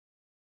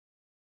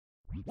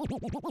What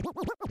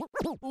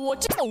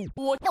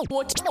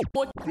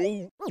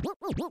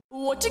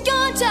you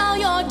gonna tell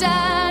your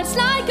dad? It's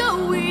like a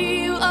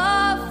wheel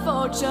of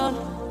fortune.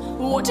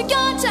 What you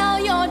gonna tell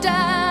your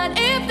dad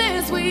if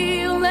this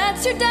wheel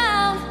lets you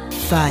down?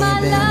 Fire, my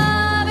baby.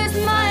 love is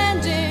my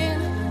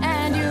engine,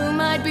 and you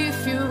might be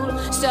fuel.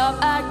 Stop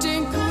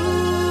acting cool.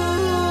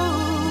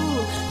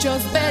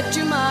 Just bet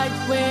you might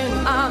win.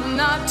 I'm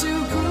not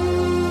too cool.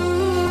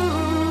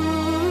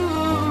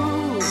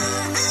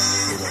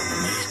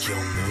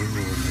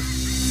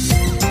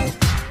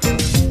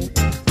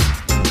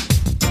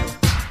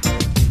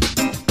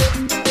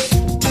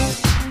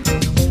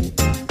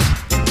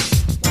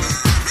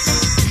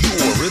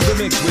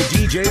 Mix with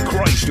DJ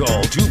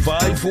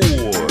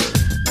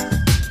Krystal254.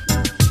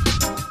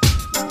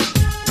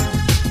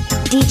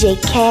 DJ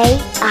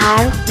Krystal.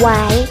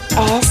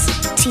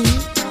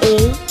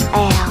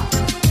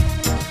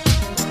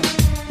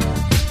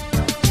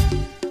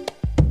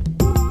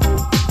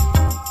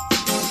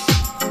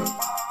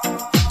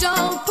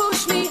 Don't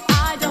push me,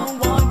 I don't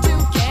want to,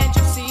 can't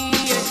you see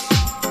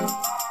it?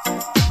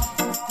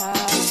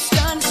 I've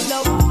done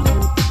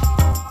slowly.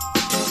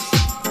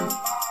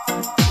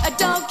 I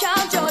don't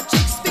count your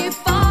chicks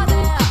before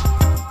their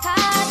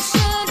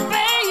action,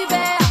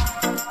 baby.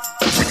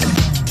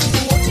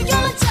 What you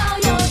gonna tell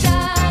your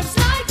dad? It's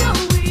like a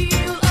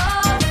wheel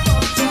of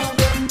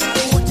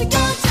fortune. What you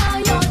gonna tell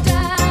your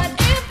dad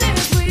if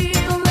this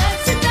wheel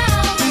lets you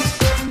down?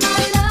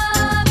 My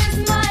love is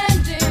my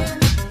engine,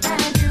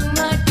 and you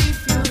might be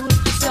fuel.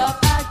 Stop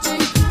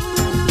acting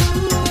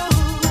cool.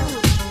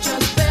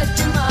 Just bet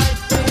you might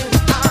win.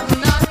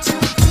 I'm not too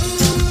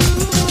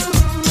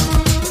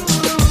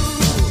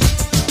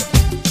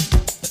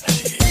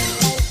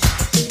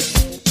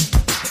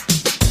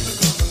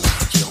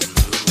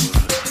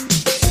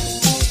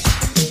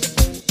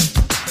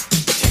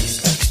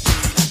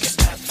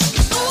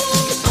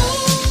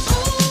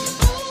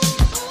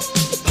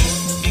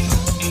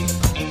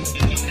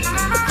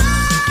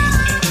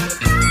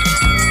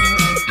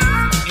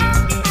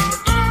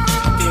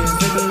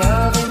Is it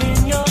loving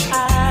in your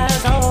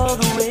eyes all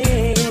the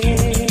way?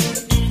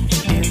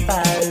 If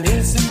I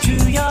listen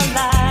to your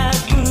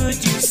lies,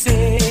 would you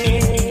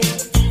say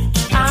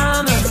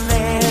I'm a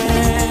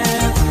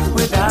man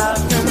without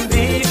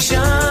conviction?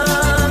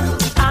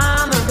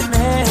 I'm a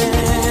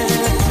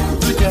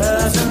man who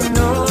doesn't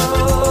know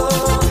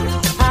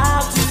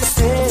how to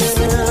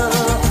sell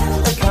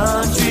a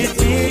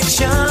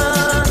contradiction.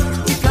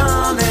 You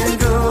come and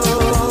go,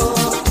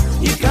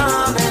 you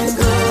come and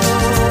go.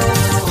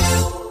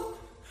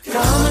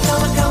 Come,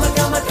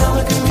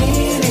 a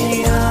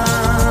chameleon.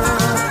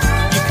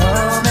 You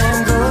come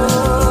and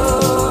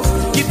go,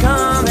 you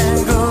come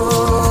and go.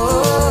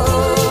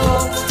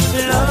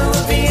 Love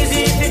will be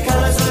easy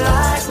because I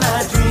like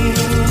my dream.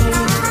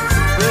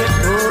 Red,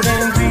 gold,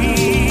 and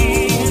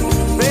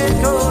green. Red,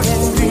 gold,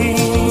 and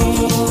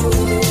green.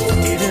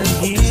 Didn't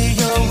hear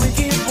your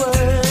wicked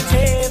words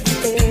every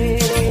day.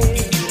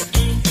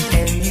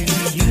 And you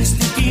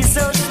used to be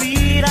so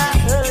sweet, I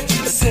heard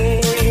you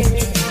say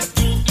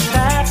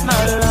that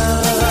my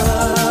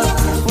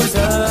love was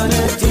an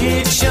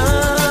addiction.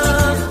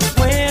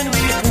 When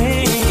we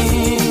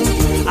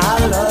cling,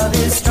 our love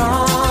is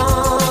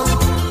strong.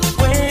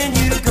 When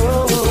you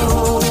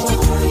go,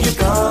 you're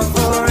gone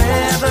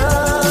forever.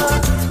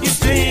 You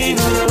string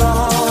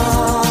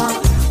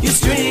along, you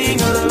string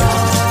along.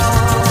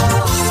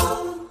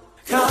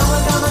 Come,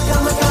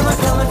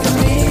 a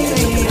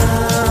chameleon.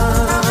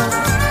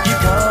 You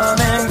come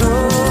and go,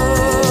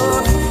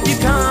 you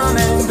come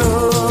and go.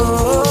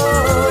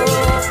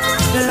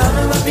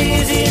 Loving will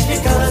be easy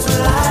because we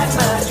like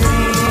my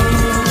dream.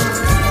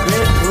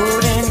 Red,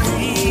 gold, and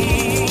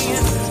green.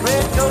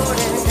 Red, gold,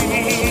 and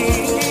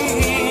green.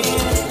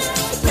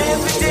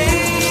 Every day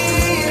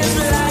is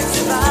like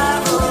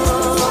survival.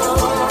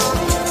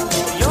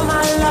 You're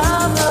my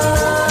lover,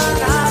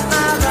 not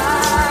my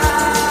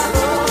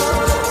rival.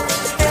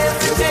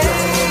 Every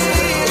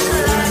day is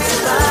like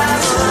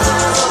survival.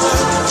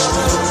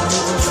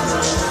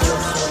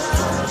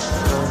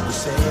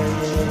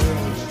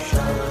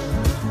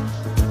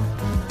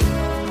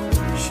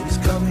 She's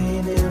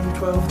coming in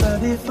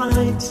 12:30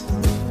 flight.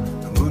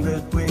 The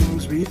moonlit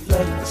wings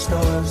reflect the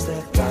stars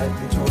that guide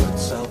me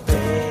towards salvation.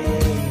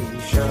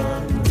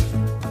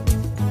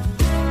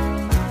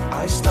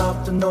 I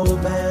stopped an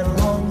old man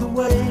along the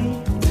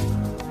way,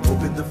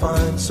 hoping to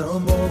find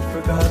some old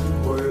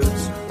forgotten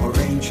words or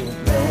ancient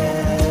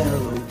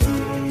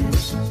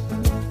melodies.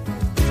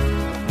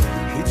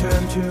 He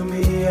turned to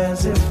me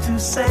as if to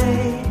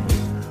say,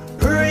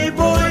 hurry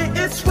boy,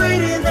 it's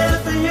waiting there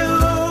for you.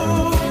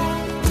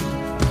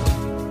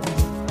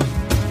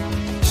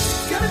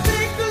 Gonna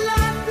take a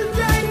lot to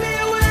drag me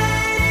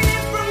away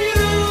from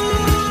you.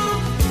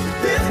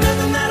 There's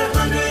nothing that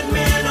 100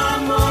 men or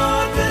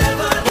more could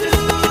ever do.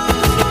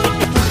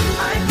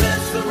 I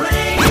bless the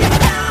rain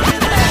down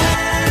in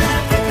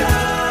Africa.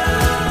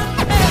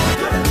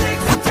 Gonna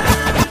take some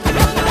time to do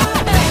the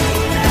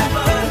thing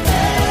never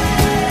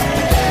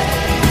did.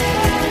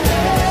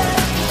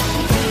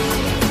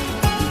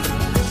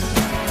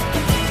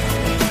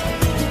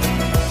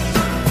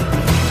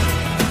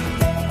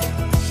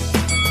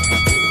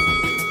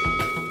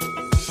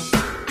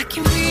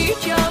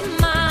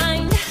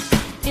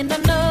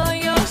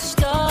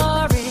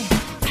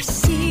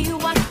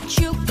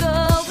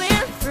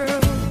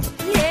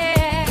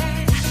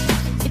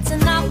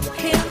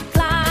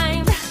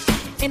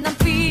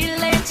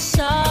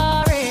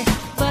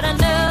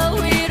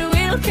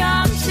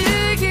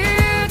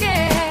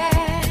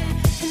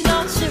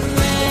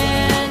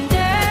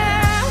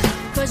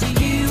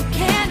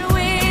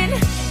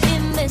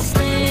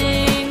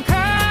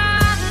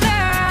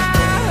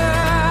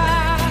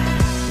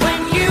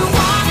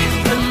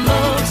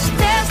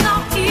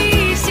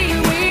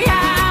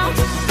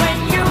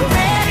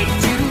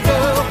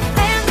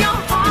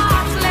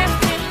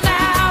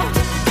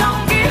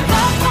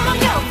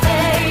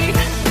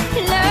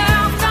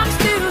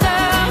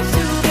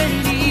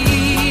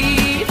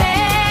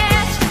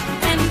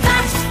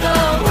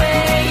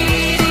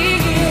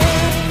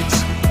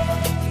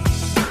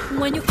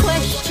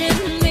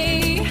 question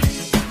me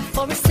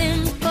for a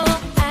simple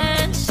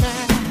answer.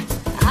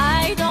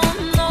 I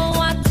don't know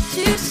what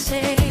to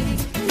say,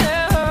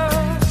 no,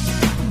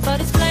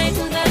 but it's plain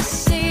to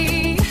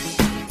see.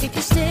 If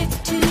you stick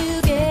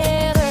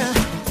together,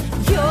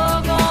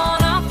 you're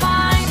gonna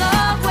find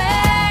a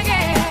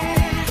way.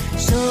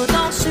 So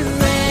don't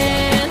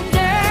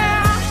surrender,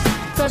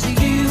 'cause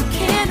you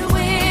can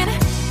win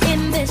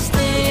in this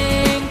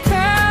thing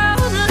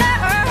called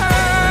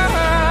love.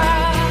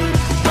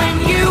 When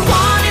you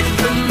want it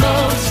the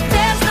most,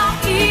 there's no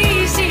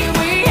easy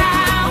way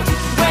out.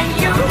 When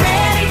you're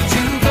ready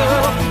to go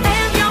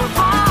and your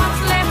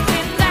heart's left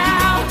in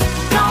doubt,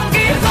 don't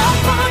give up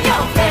on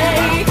your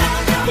faith.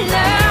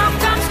 Love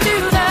comes to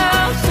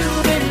those who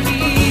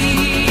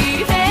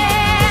believe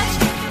it,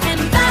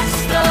 and that's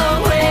the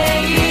way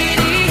it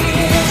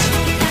is.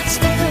 That's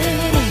the way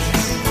it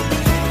is.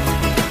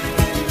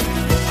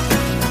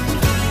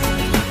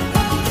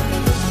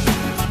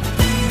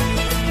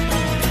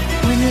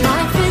 When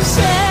life is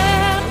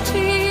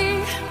empty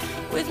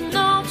with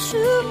no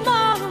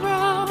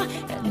tomorrow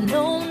and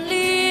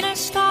loneliness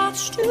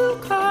starts to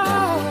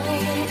call,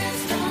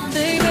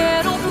 baby,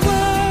 don't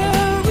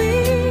worry,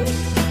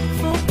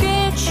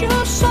 forget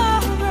your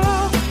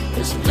sorrow,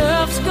 'cause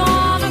love's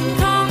gonna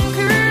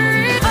conquer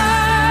it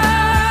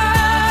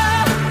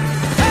all.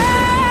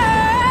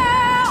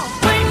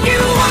 When you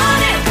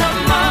want it the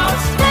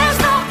most, there's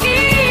no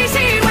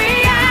easy way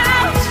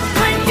out.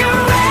 When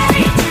you're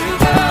ready to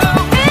go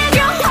and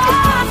your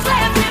heart's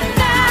left in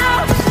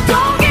doubt,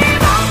 don't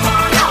give up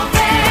on your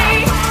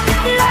faith.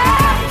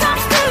 Love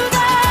comes to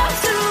those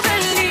who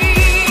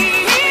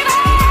believe it.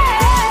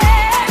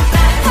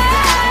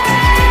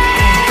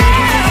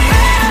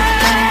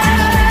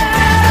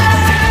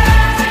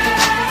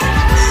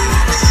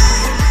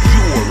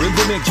 You're in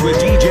the mix with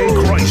DJ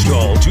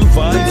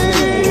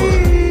Krystal254.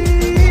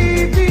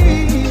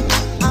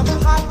 I'm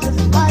hot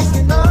just like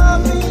an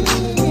oven.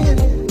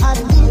 I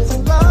need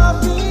some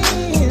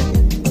loving.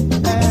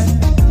 Baby,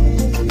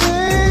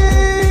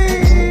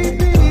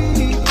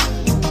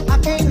 I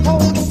can't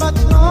hold it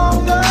much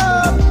longer.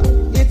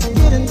 It's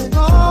getting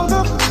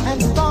stronger and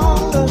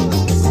stronger.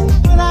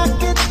 When I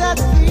get that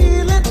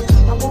feeling,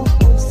 I want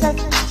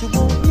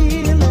sexual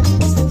healing.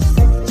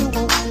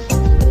 Sexual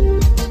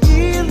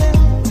healing.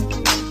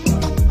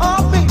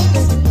 Oh,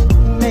 baby,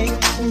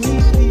 makes me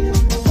feel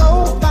so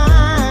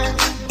fine.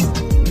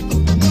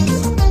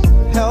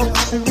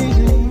 Helps to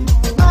relieve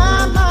my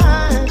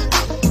mind.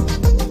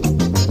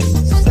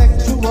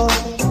 Sexual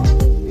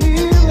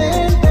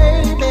healing,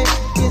 baby,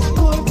 is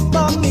good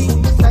for me.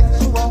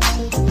 Sexual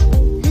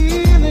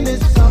healing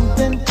is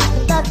something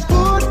that's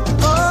good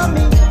for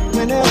me.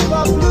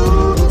 Whenever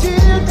blue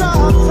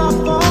teardrops are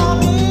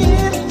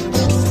falling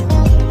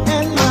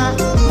and my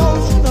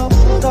emotional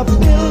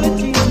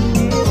stability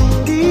is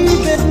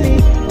leaving me,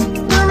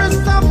 there is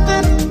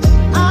something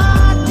I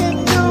can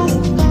do.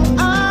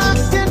 I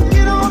can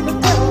get on the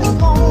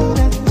telephone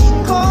and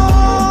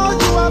call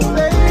you up,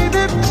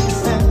 baby.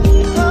 And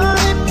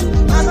honey,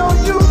 I know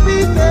you'll be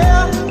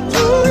there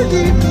to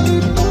relieve me.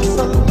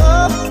 The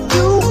love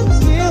you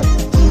give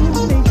to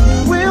me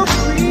will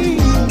free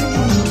me.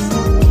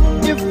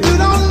 If you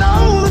don't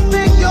know the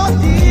thing you're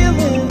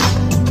dealing,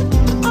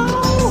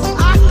 oh,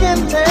 I can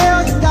tell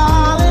you,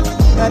 darling,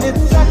 that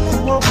it's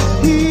sexual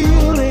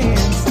healing.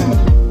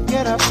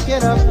 Get up,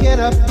 get up, get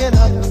up, get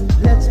up.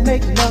 Let's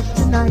make love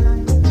tonight.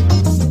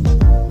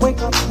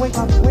 Wake up, wake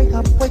up, wake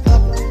up, wake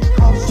up.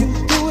 'Cause you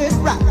do it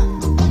right.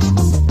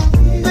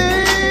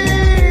 Baby,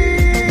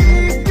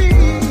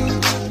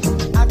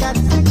 I got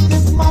sick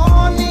this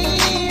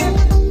morning.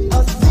 A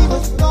sea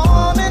was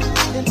storming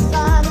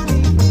inside of me.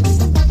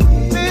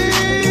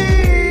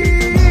 Baby,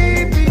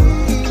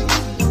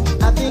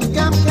 I think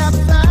I'm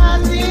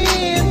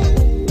capsizing.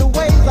 The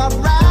waves are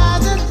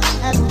rising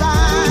and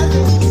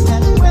rising.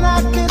 And when I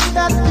get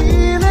that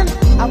feeling,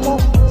 I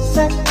want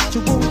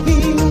sexual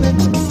healing.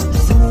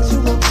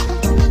 Sexual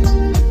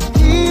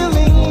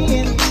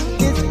healing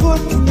is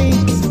good for me.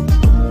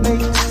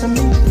 Makes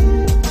me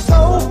feel so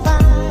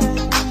fine.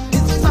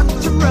 It's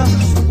such a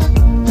rush.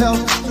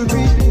 Helps to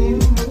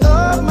relieve the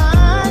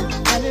mind.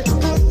 And it's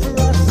good for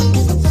us.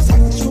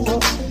 Sexual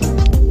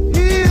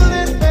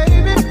healing,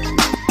 baby.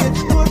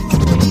 It's good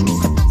for me.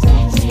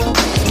 Sexual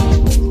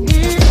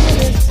healing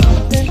is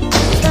something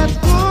that's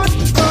good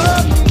for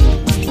me.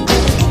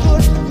 It's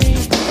good for me.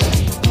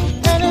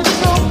 And it's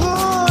so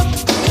good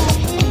to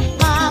me,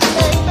 my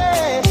baby.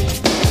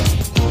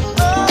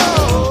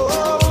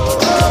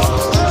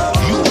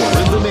 You're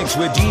in the mix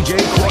with DJ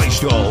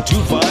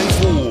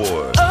Krystal254.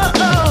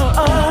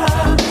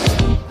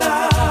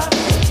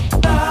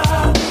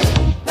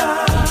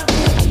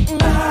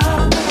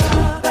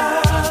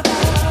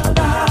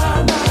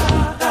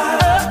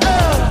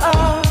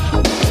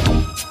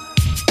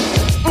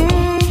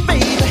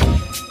 Baby,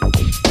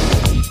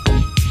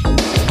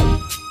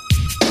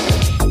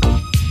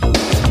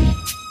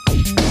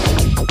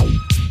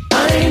 I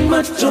ain't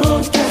much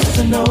on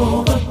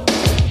Casanova.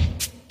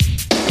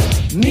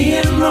 Me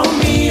and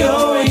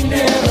Romeo ain't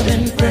never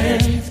been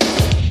friends.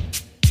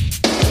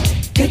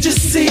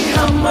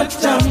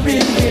 much I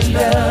really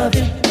love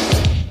you.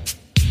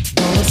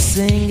 Gonna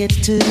sing it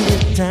to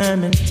you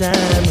time and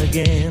time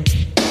again.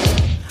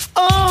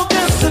 Oh,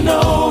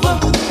 Casanova,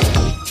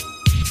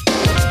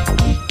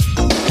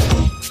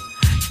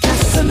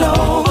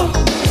 Casanova.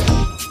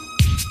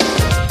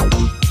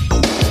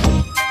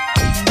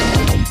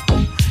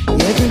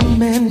 Every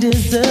man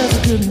deserves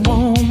a good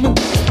woman,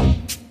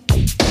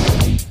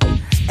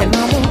 and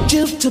I want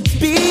you to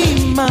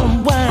be my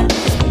wife.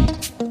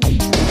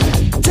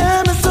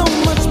 Time is so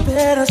much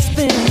better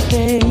spent,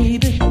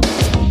 baby,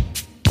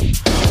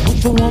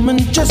 with a woman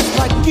just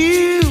like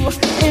you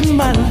in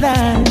my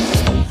life.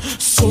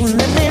 So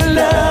let me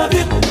love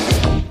you,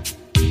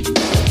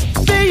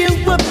 fill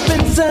you up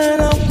inside.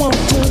 I want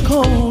to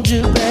hold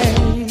you,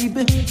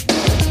 baby.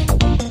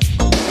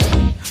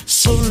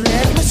 So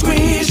let me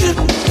squeeze you.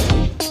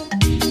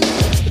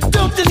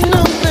 Don't you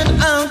know that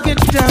I'll get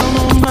down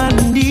on my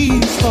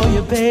knees for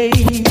you,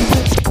 baby?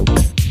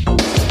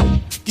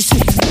 You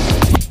see,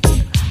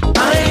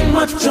 I ain't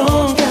much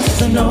on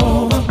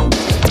Casanova.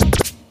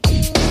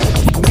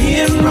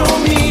 Me and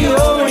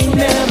Romeo ain't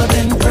never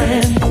been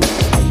friends.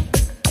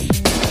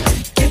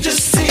 Can't you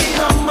see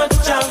how much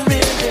I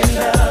really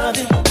love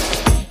you?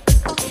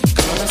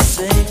 Gonna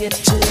sing it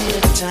to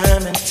you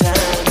time and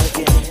time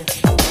again.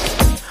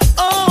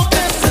 Oh,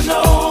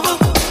 Casanova.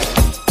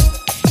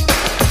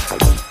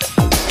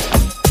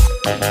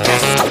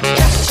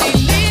 She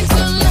leads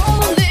a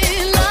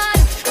lonely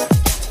life.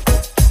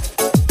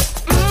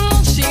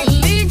 She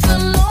leads a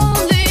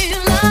lonely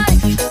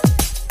life.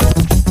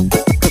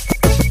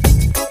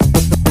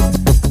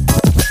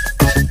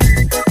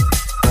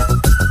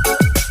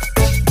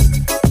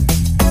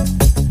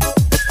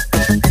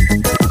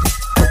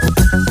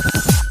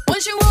 When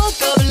she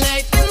woke up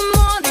late in the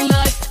morning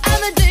light,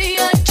 and the day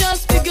had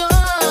just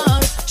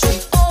begun,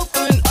 she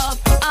opened up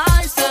her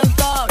eyes and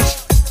thought,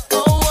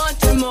 oh,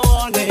 what a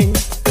morning.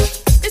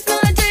 It's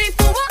not a day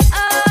for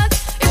work,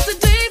 it's a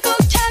day for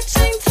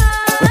catching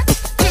time.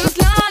 Just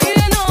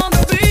lying on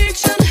the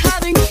beach and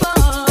having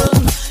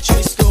fun.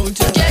 She's going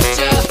to get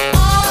you.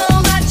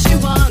 All that she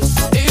wants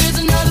is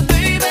another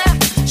baby.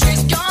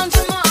 She's gone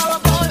tomorrow,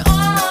 boy.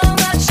 All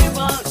that she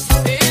wants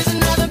is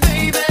another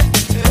baby.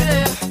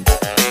 Yeah.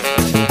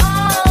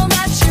 All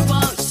that she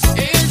wants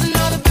is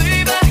another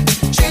baby.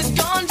 She's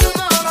gone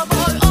tomorrow,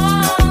 boy.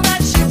 All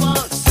that she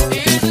wants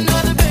is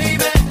another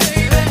baby.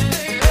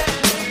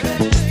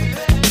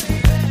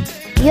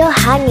 You're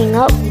hanging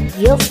out with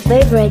your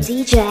favorite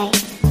DJ,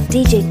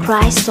 DJ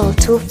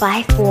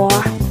Krystal254.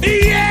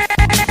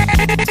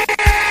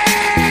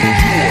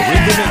 You're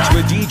in the mix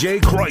with DJ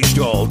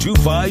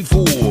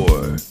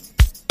Krystal254.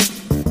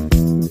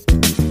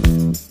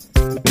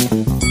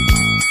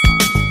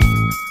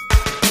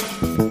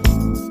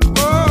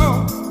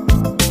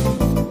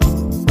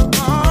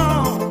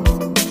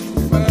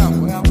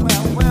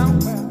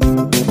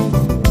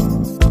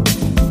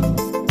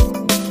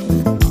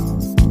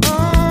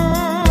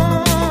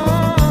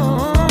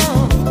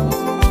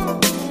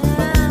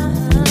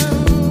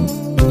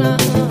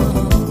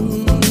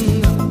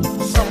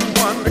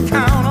 Someone to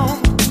count on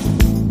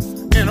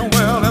in a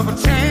world ever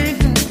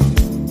changing.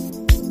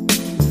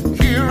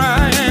 Here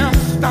I am,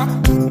 stop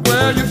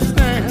where you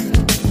stand.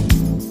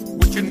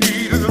 What you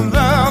need is a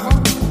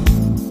lover,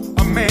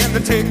 a man to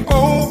take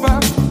over.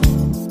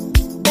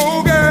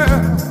 Oh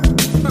girl,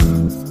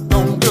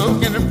 don't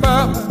look any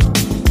further.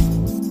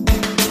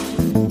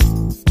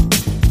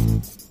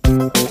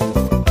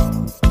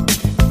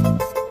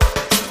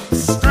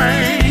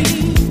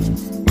 Strange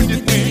when you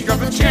think of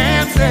the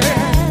chances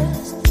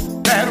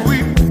that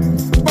we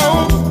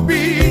both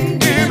be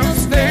in a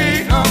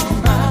state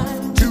of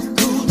mind, too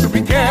cool to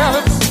be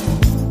careless,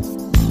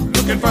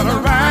 looking for the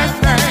right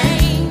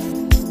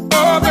thing.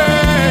 Oh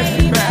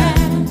baby,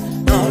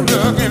 don't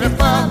look any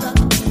further.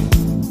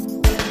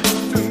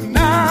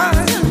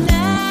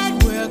 Tonight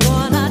we're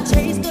gonna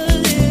taste a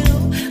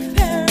little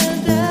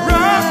paradise.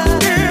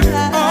 rockin'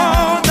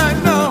 all night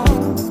long,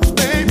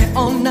 baby,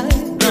 All night.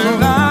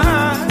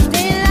 tonight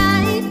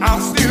Daylight. I'll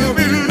still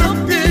be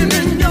looking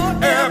in your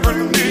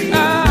ebony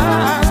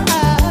eyes.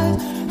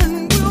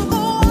 And we'll go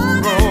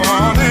on. Go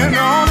on and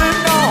on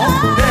and on.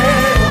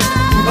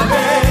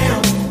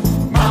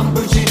 Damn,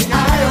 mambo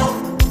G.I.O.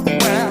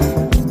 Well,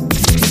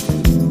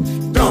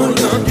 don't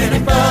look any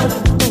further.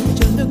 Don't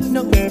you look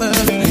no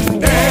further.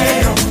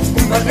 Damn,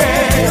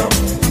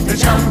 the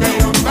chumbe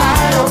on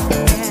fire.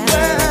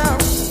 Well,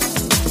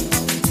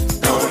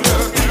 don't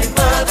look any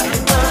further.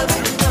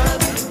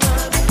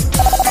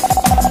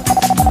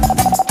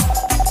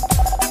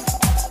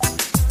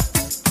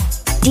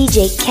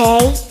 DJ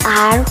Krystal.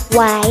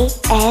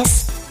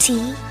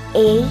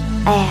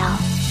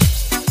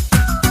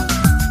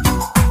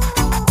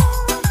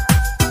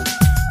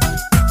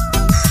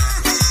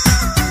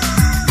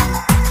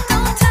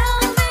 Don't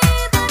tell me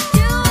that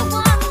you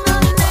wanna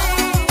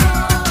leave.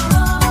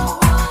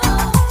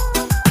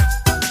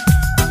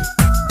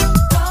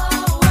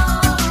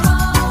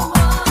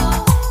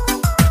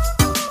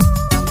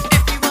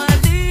 If you wanna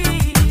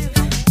leave,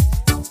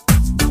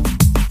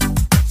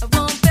 I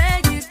won't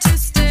beg you to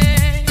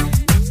stay.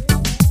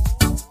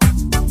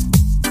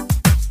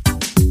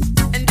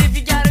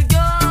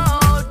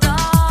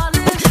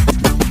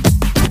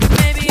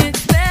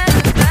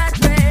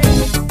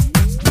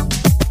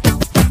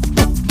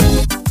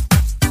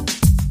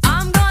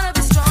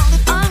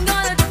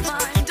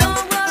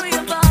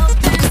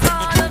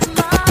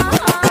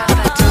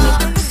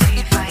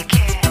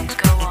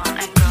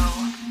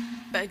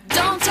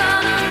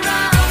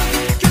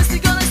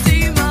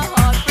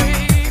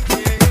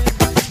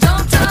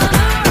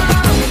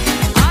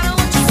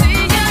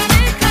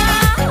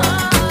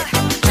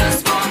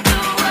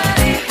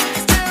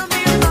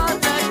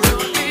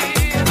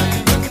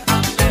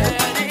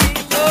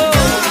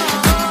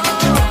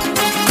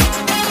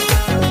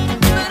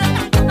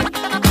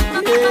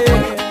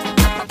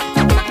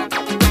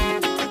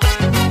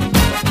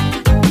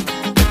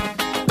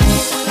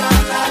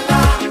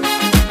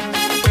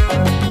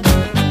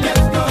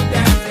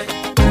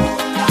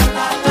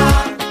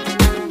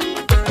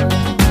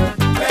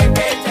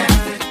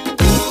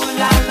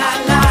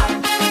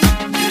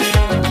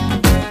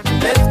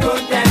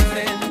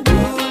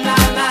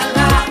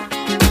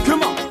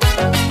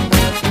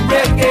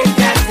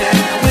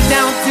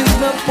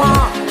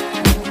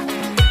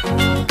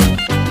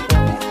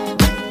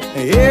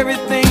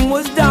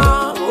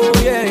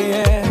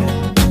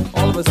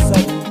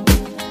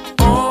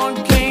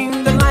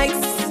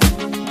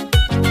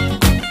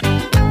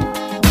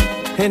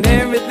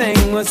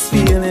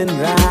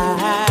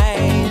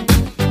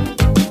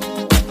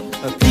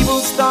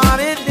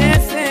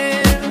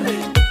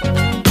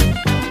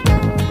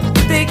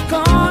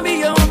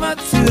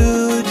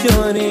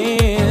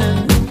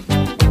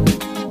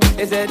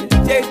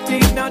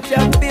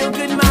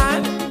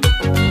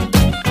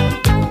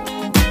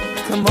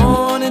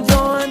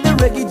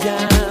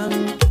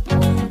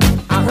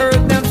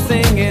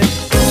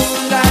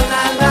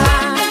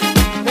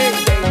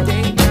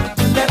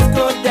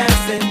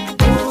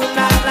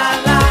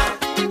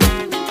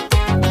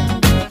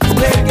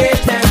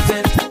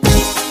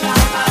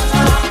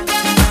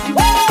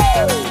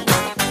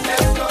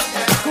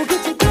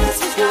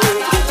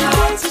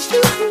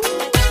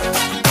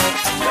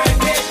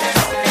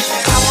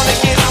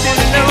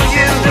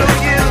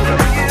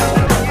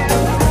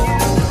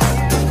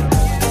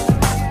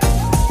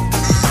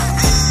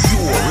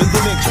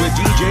 with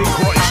DJ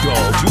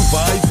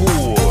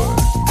Krystal254.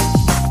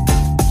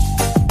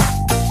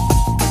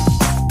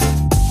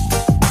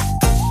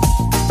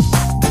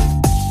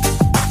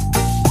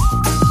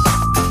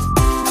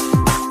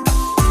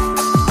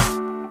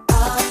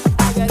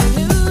 I got a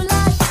new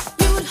life,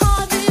 you would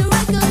hardly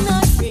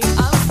recognize me.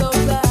 I'm so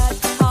glad.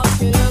 How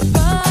can a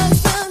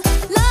person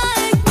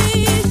like me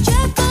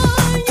check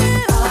on you?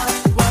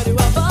 Why do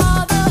I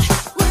bother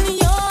when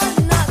you're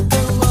not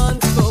the one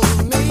for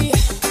me?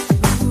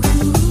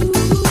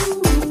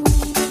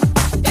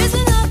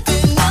 Isn't nothing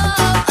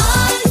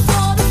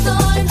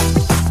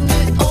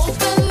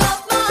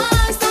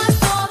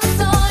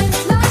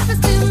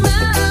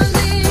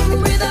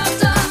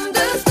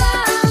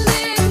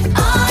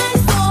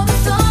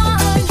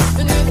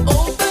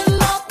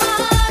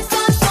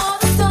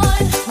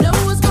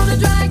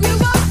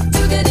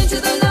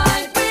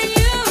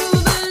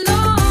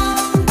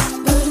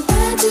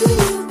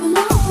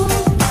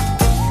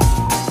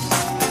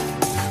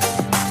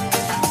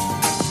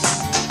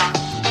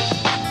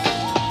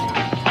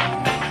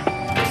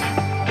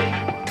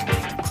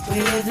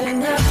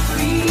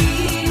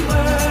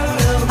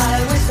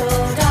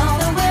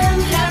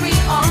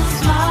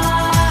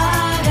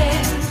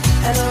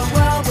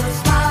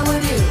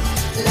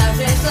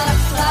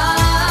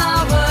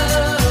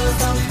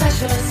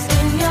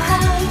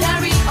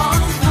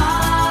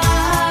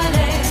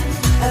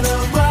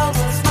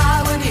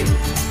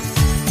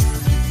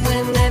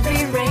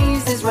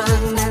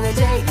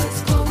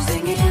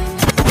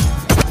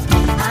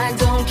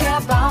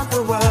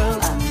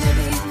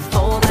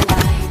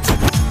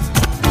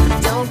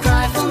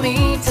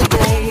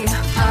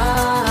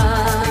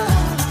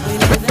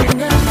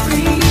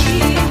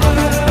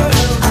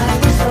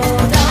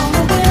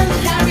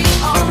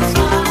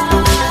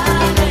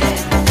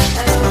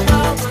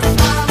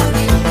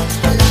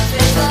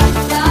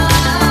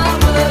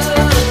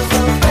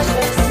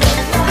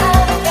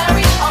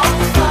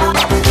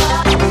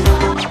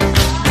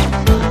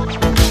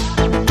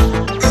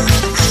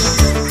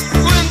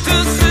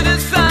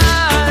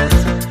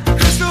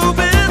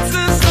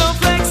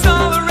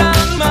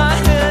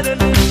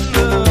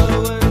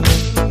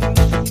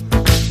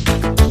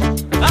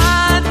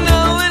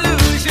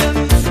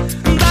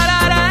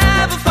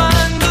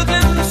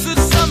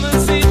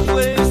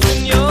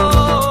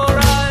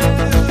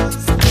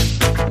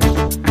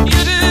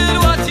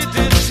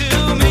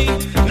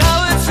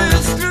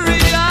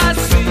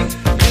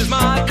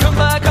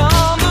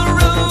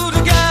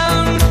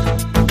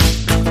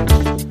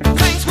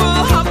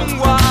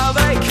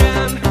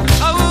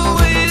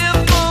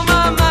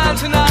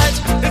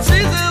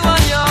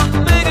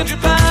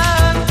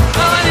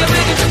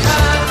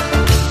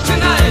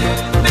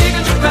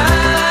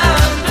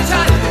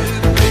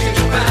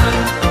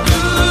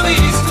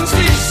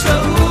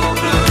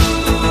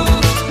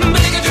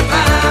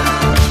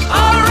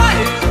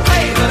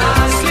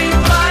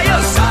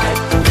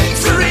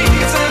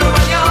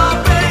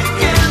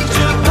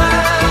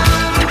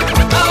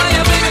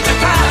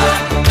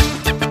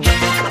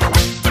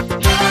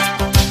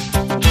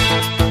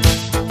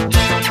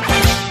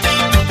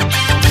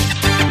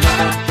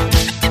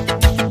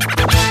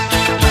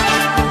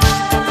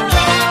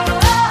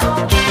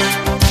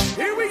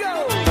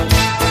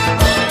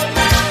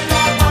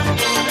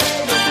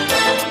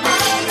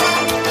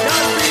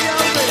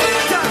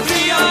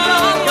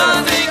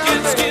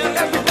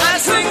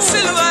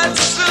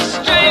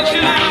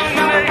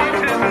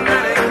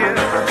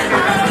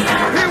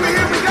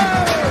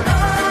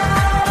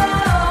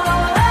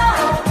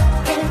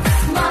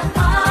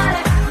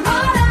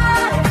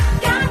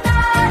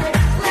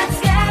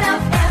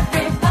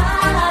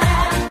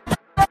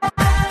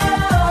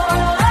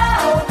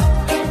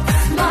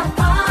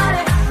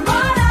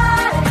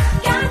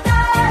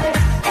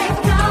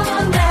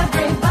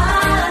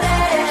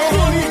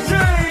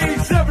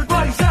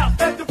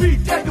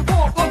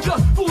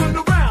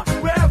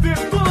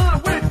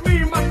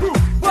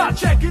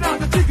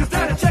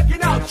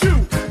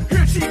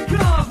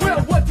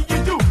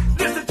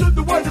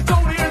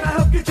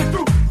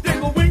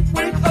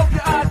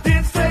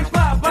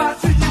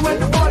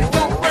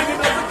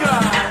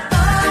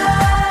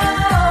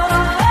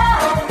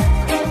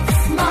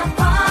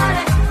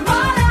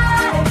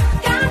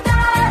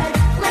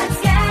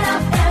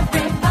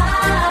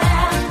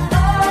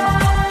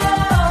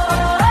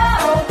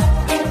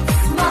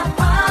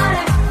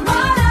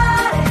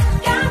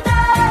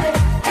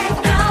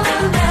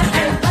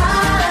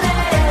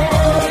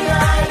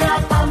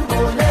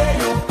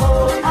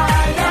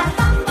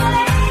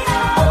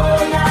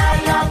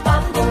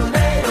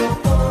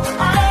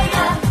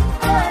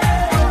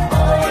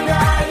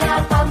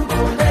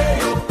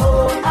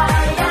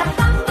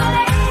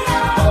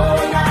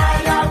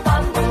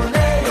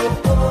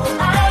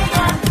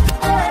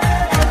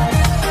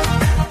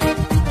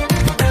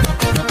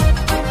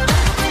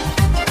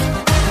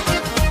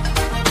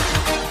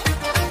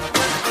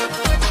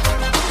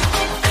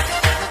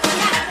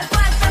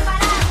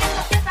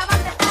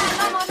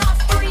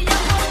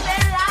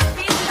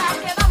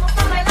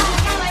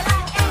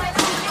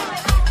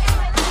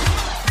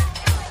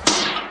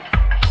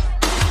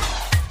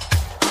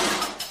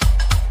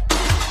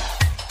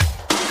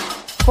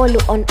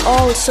follow on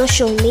all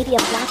social media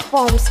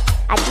platforms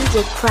at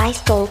DJ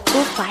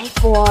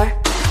Krystal254.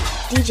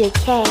 DJ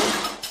K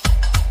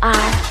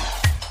R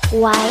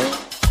Y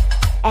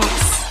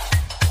S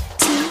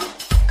T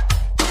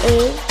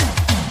A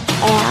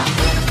L.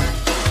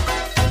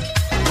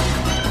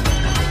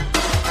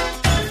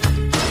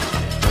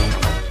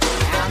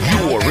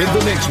 You're in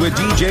the mix with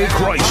DJ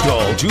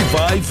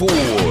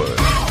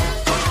Krystal254.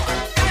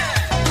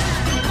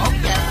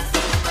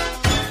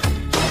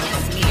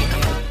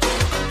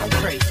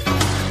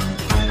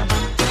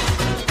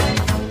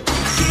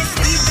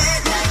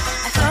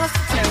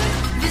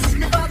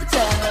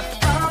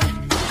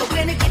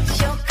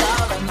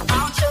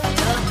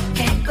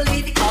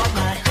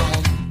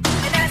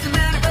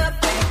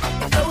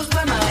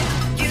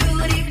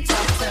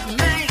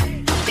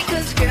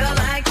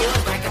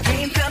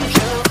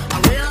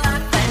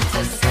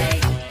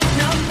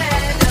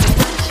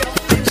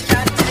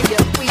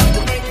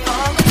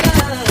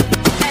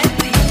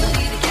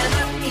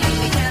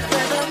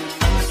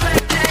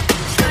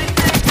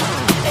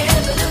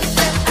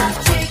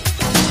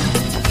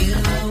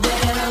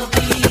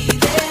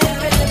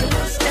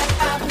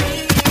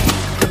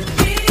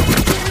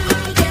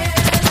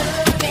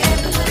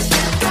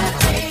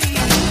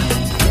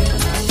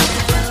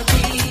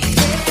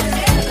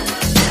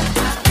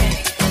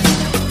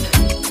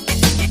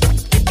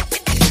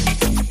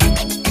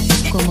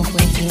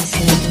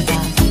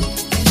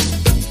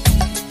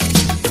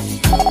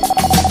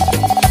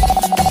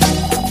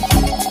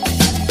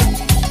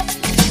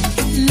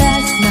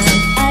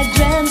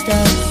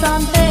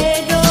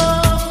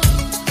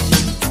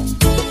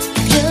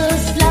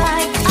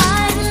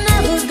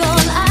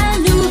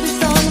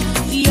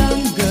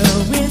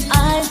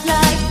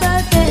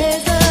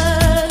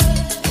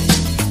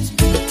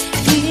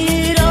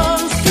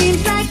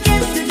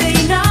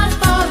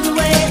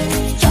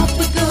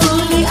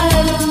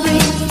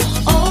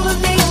 All the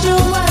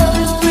nature world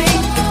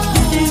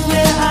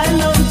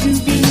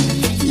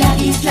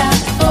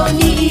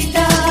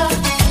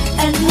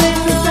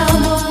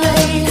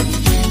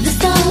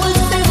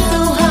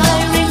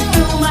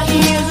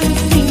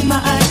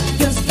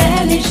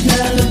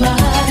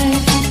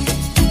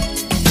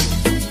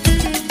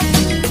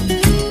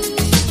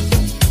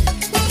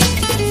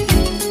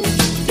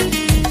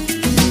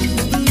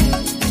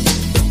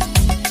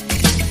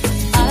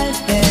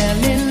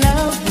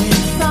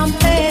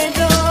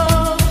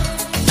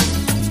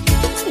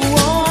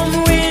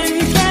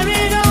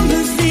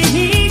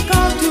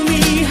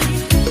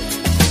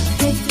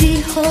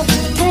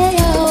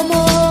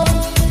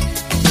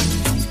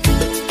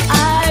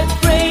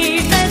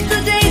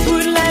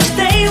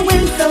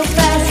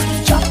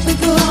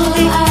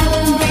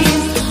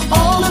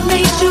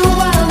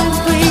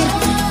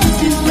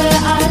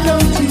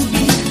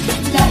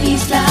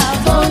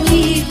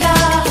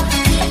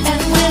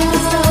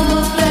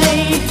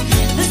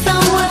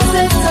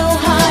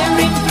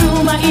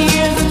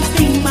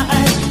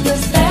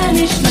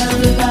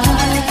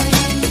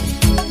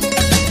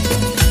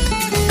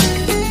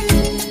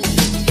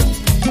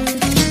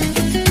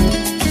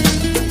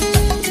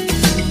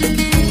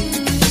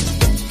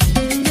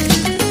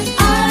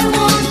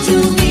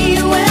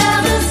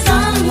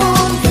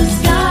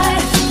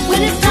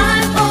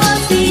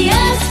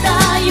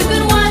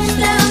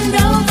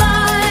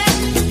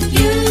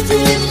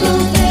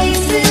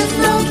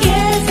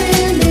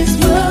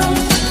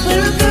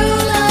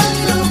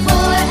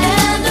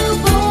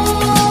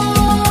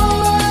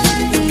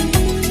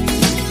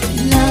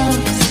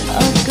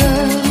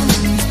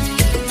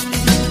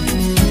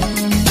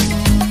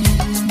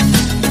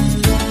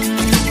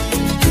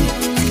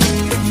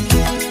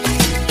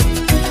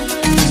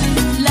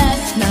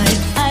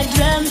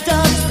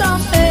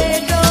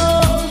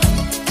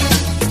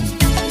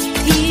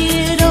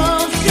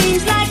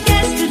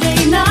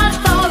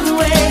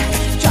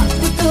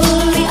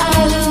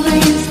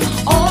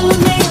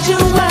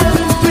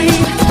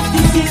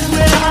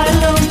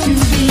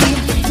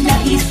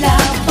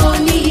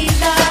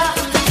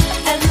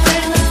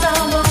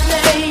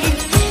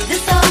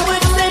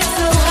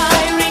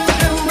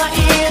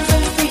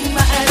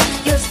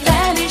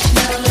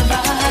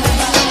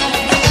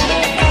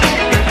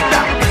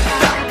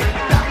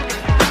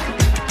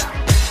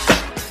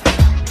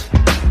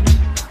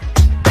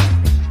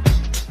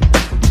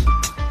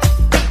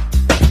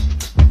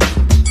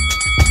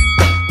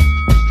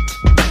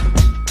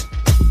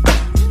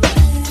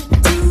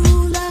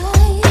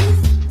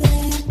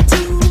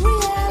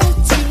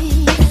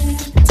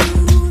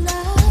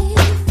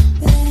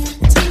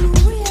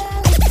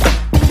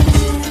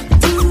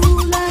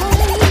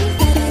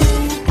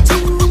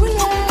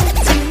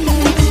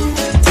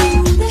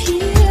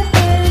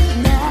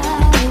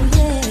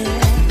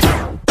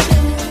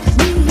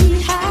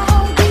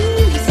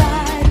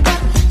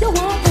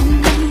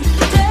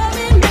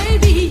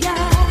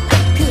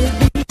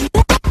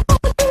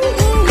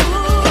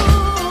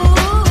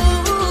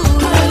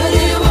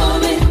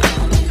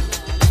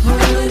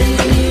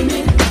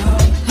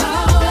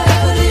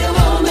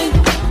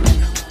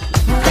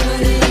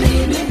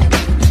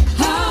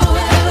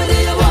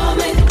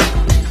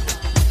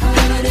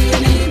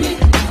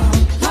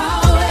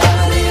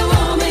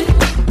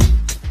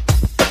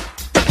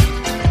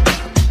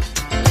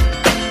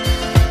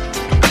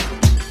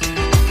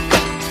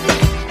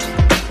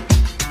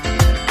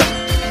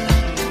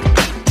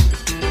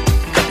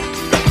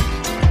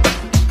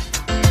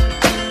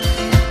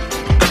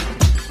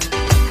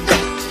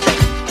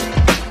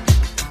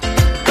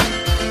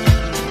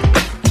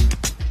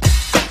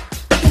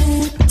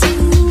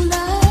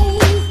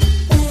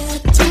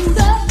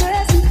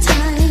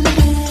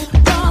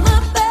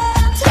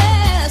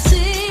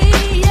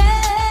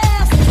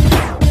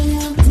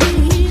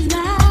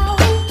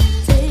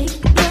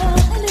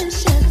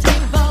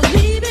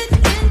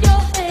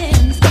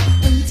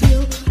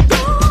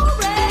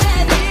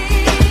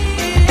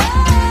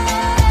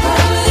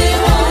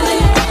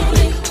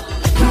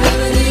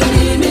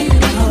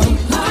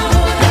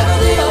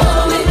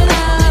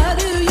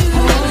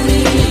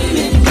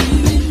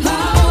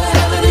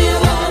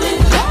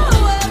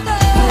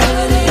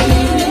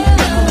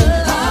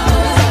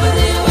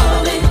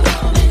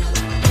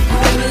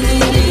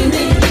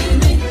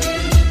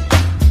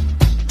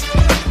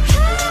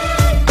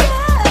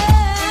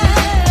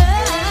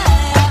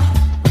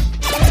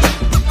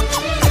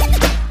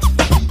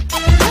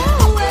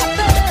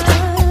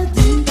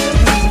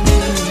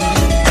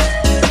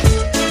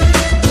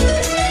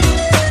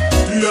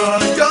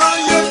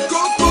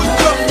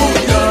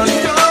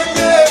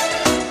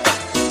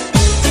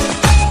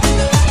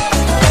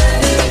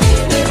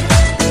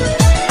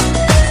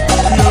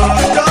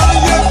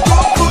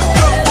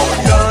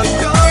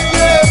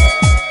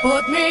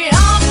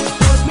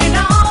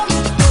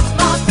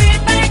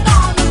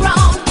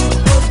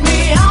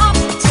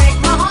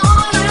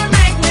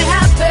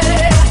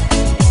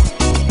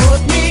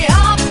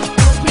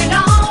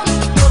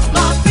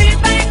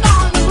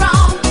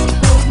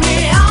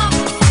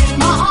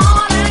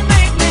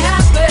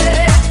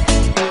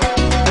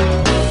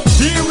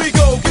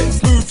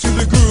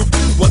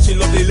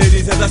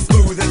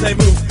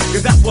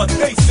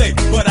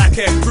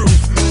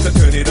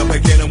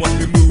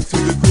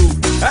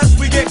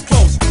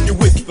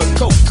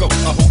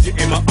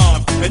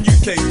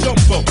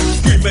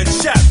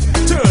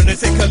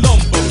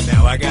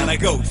gotta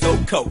go, so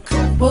coke.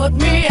 Put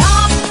me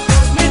up,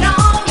 put me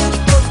down,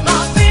 put my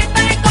feet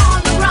back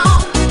on the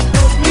ground.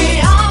 Put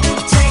me up,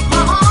 take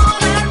my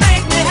heart and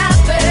make me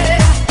happy.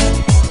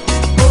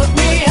 Put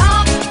me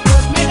up,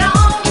 put me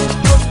down,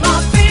 put my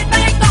feet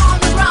back on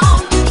the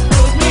ground.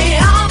 Put me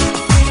up,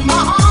 free my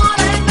heart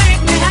and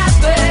make me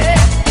happy.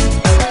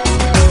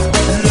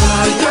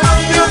 Yeah, yeah,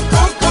 yeah,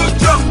 Coco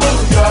Jumbo,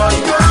 yeah,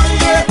 yeah,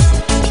 yeah.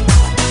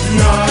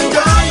 Yeah,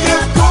 yeah,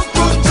 yeah,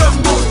 Coco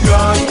Jumbo,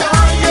 yeah,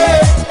 yeah, yeah.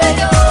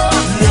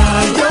 Yeah,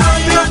 yeah,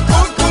 yeah,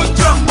 Coco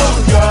Jumbo,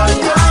 yeah,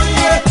 yeah,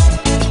 yeah.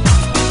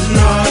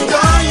 Yeah,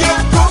 yeah, yeah,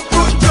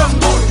 Coco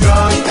Jumbo,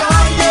 yeah,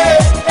 yeah,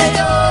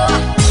 yeah.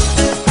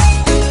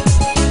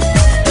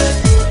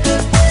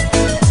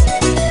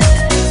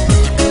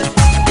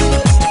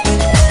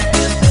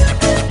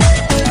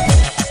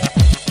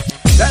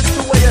 That's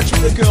the way I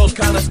treat the girls,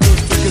 kinda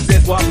smooth, cause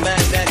there's one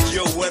man that's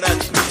you and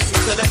that's me.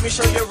 So let me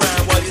show you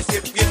around while you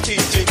sip your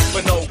TG.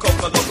 But no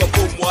coca loca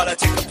boom while I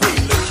take a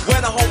prelude.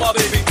 When I hold my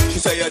baby, she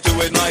say I do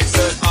it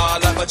nicer. I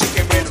like my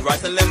chicken with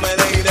rice and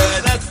lemonade.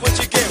 That's what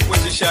you get when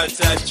she shouts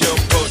at your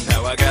boat.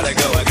 Now I gotta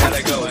go, I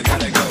gotta go, I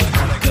gotta go, I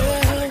gotta go.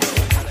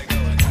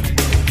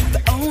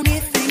 The only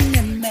thing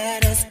that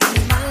matters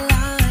in my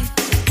life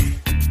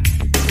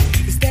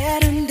is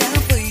that I'm down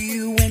for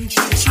you and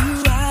treat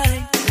you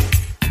right.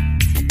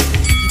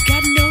 You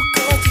got no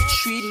call to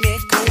treat me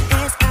cold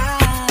as ice.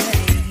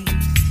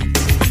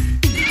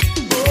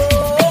 Oh,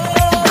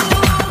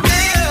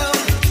 girl,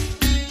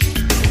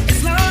 as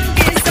long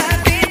as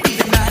I've been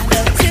giving my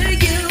love to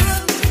you,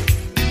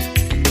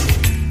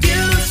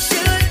 you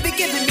should be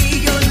giving me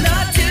your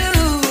love too.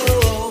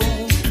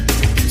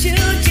 You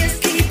just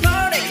keep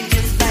on acting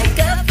just like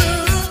a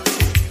fool.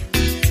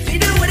 You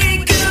know what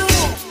ain't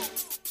cool.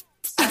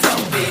 I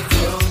don't be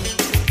cruel,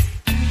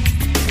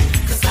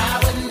 'cause I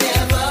would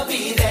never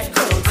be that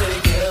cruel to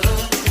you.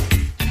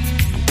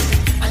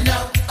 I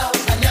know, oh,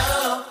 I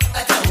know,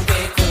 I don't be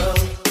cruel.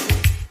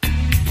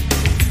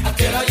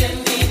 Girl, you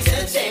need to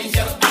change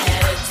your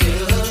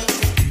attitude.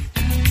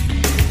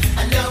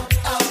 I know,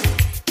 oh,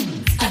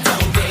 I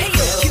don't be cruel. Hey,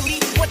 yo,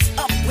 cutie, what's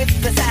up with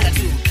this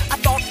attitude? I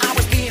thought I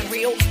was being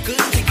real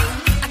good to you.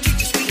 I treat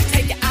you sweet,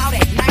 take you out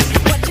at night,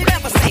 but you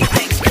never say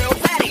thanks, girl.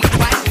 That ain't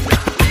right.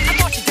 I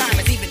bought you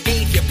diamonds, even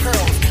gave you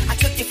pearls. I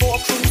took you for a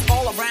cruise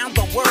all around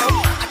the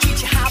world. I treat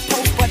you high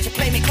post, but you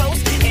play me close.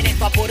 And if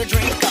I put a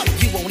drink up,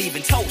 you won't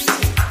even toast.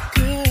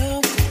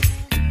 Girl,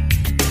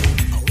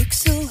 I work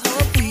so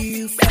hard for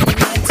you from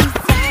 9 to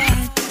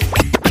 5,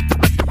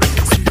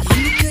 so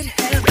you could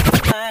have the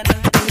kind of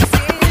things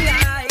in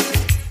life.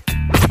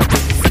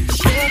 Since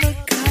you're the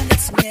kind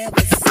that's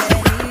never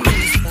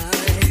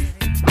satisfied.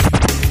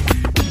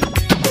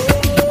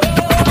 Oh,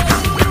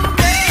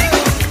 girl,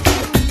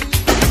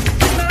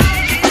 as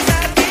long as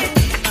I've been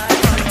my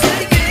heart to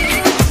you.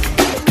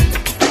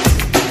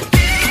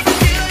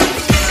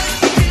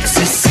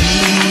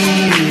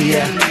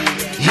 Cecilia,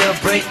 you're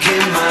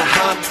breaking my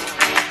heart.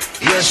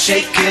 You're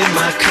shaking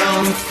my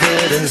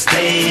confidence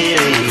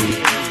daily.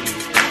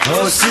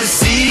 Oh,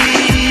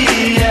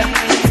 Cecilia,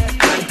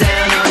 I'm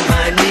down on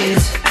my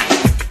knees.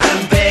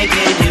 I'm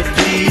begging you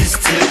please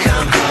to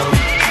come home.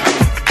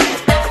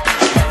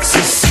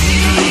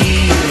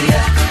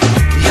 Cecilia,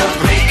 you're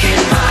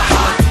breaking my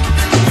heart.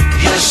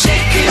 You're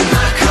shaking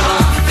my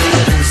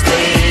confidence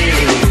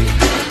daily.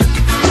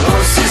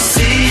 Oh,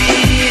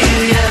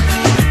 Cecilia,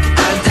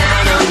 I'm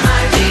down on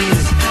my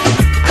knees.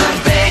 I'm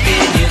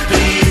begging you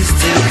please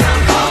to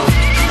come home.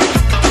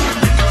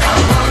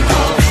 Come on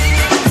home.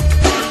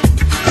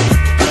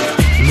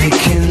 Make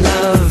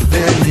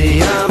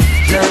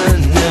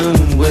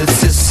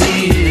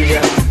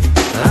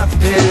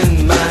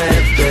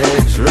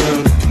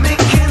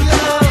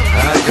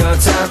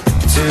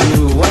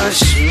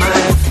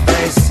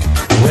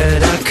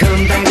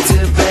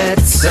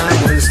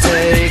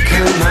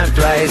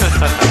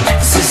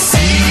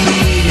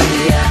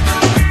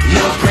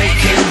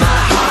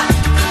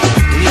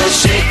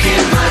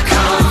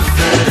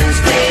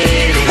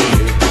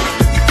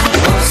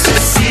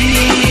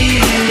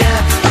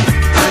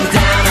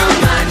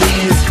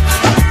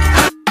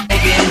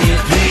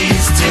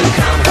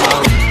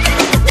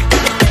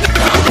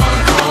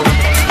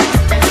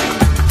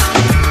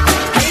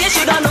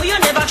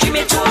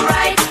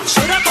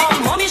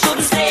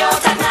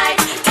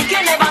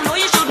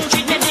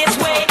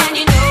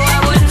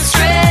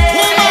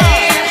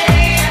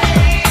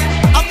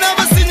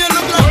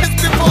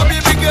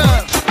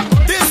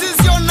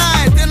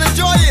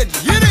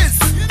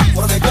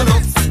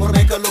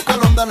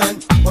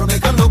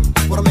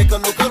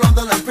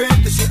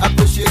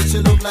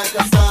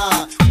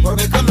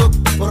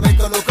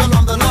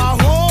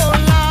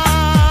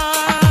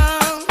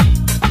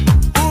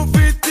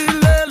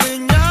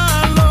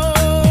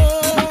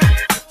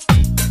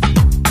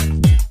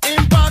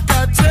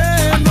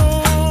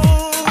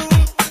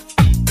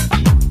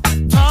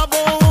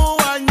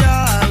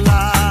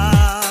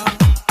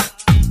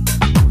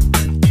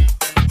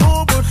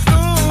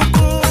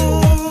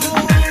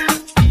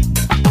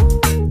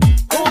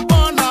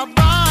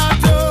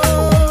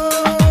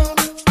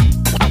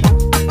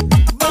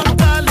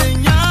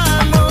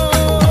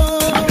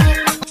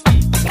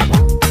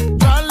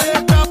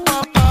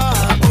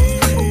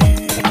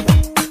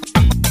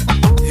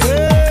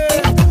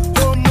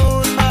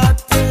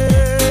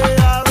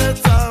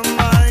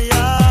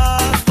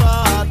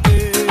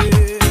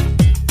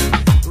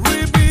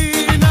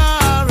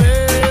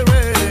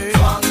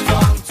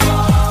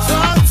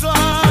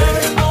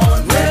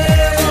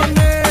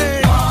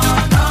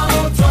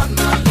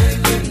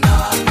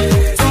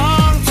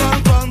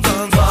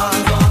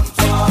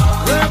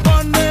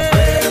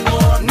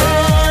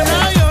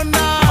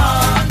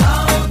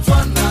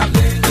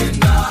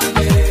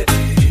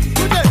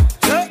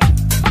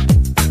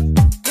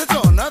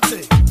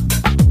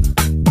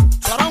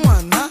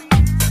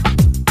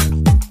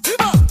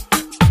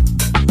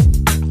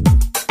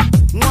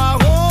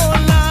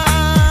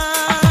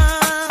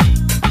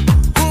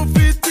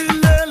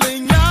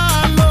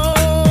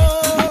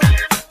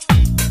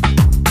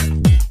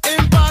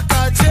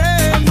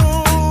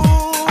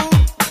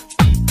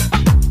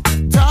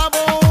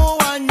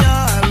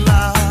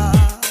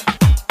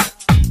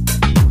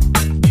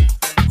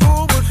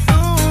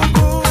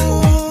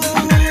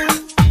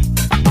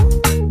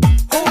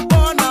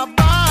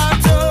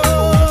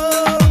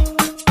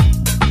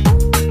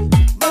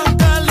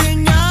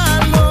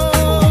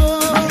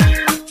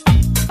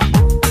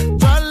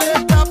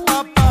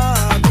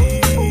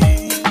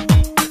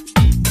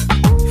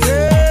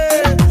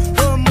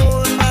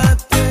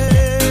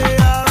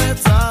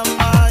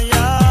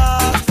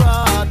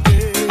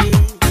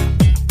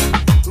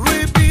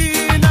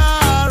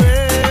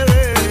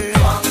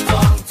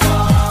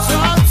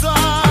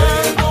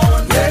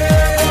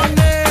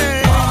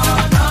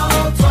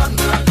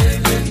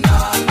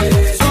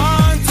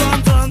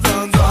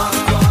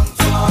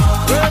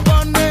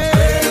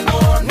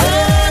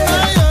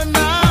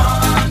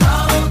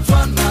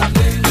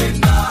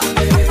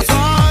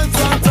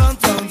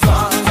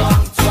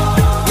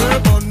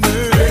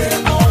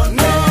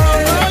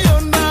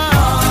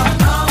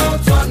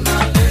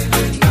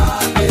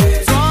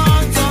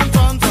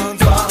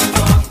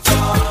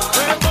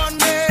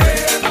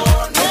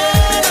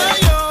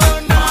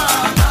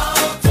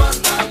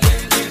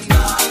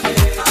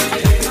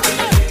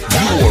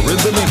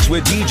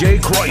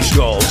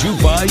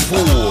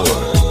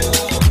 254.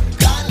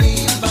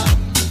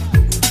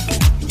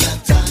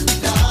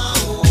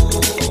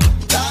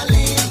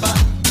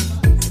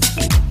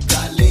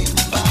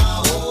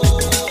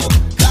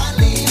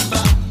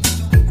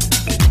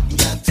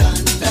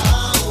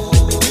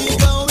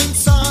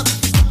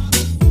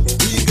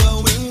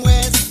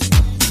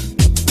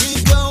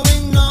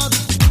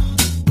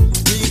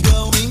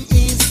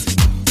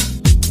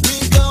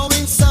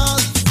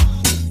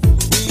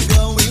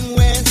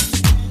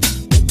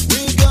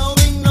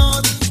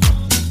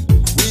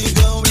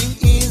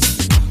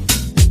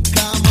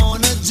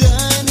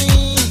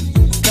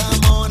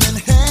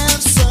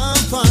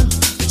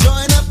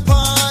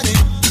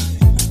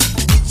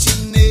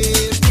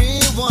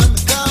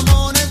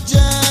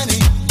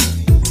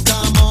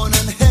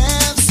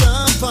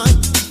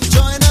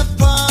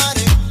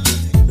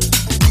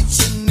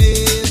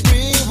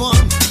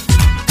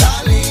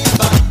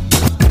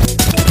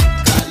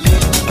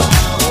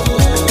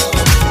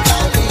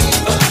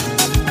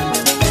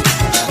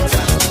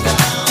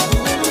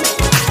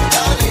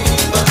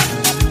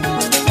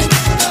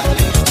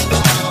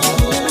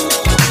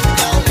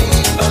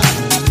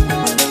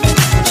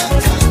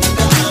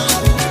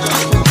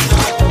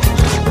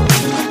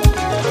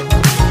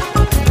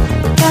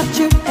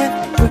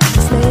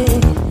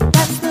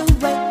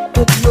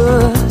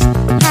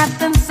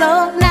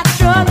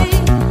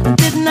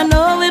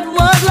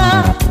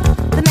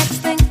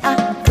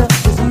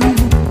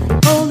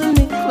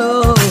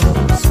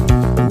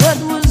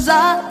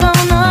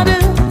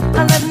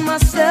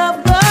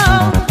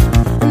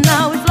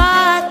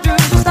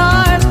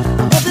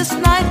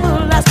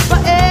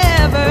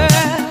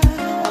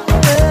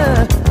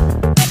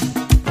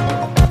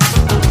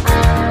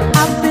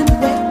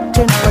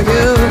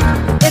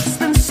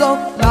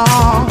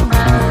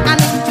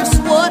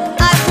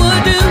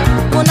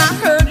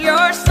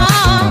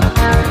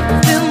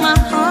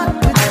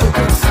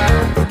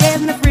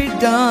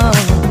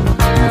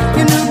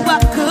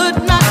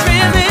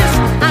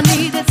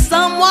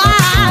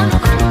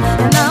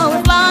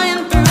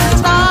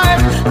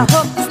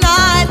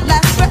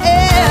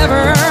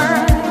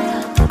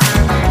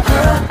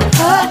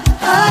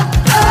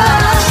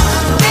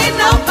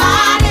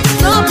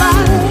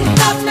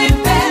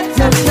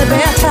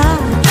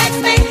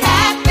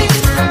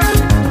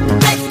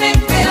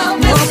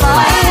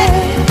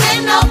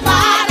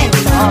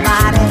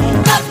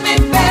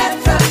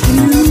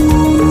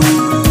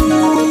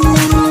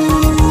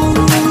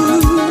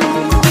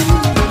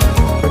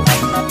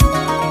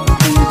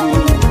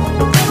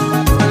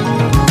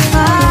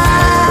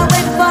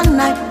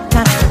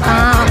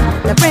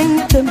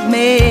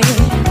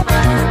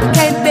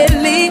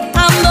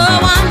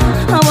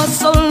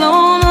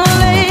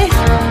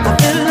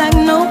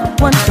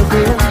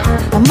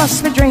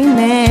 Must be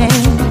dreaming.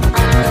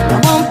 I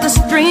want this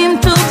dream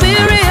to be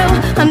real.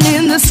 I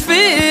need this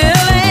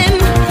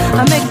feeling.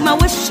 I make my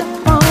wish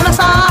upon a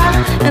star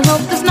and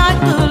hope this night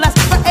will last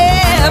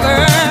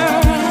forever.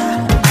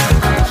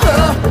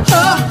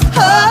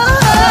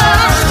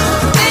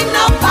 Ain't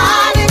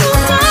nobody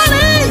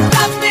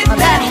loves me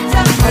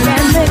better.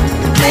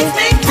 Makes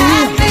me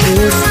happy.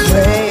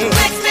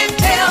 Makes me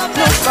feel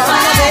this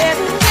way.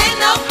 Ain't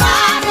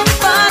nobody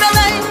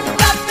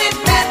loves me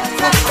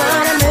better.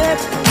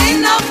 Ain't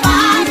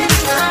nobody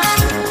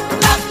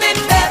loves me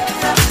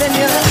better than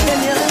you.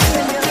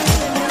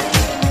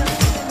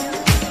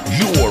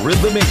 You're in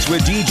the mix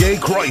with DJ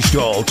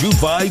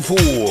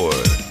Krystal254.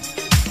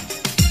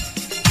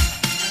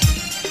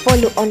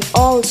 Follow on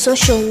all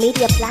social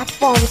media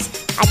platforms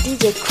at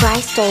DJ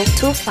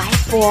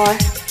Krystal254,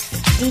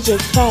 DJ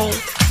Krystal.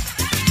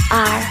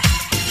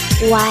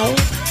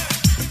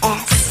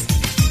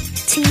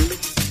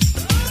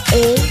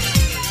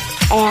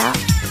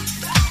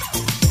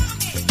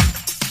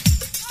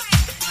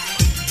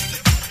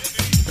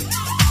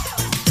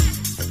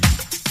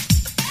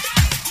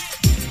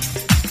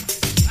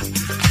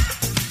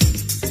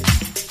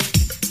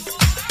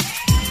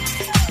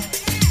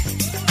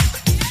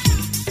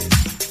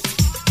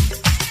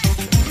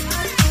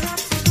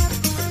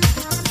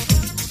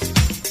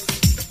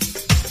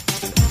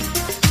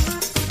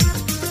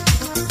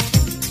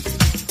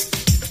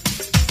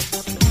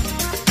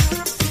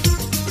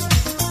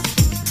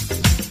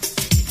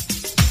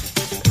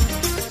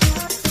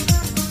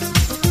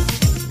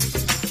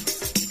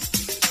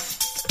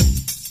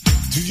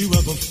 Do you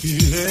ever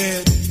feel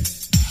it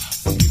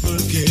when people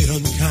get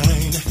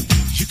unkind?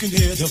 You can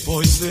hear their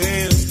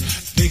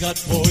voices, they got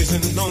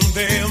poison on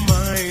their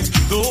minds.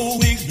 Though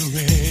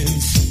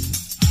ignorance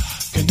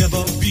can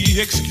never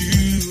be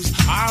excused,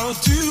 I'll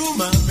do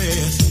my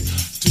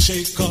best to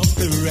shake off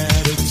their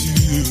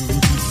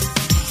attitudes.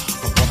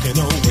 I'm walking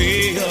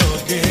away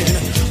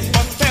again,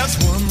 but there's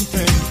one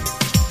thing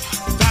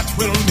that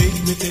will make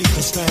me take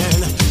a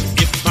stand.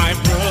 If my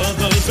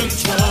brother's in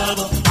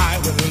trouble, I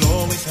will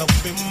always help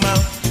him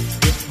out.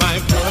 If my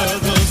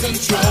brother's in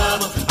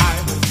trouble,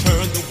 I will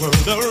turn the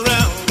world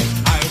around.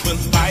 I will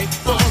fight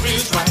for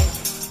his right.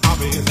 I'll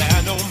be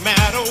there no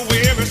matter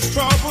where his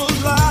trouble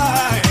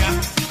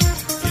lies.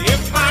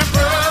 If my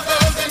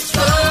brother's in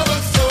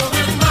trouble, so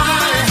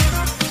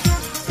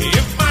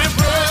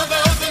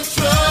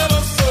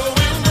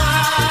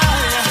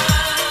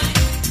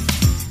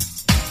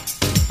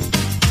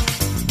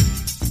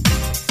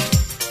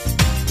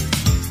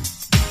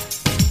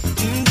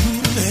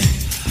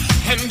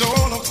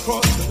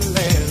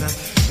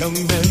Young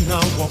men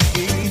are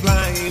walking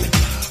blind.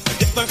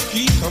 If the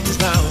key comes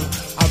down,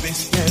 I'll be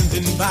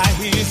standing by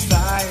his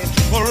side.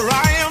 For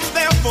I am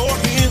there for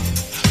him,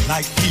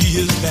 like he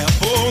is there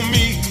for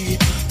me.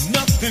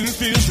 Nothing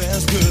feels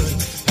as good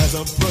as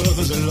a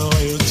brother's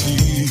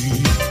loyalty.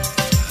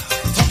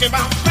 Talking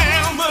about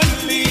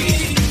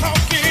family,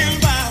 talking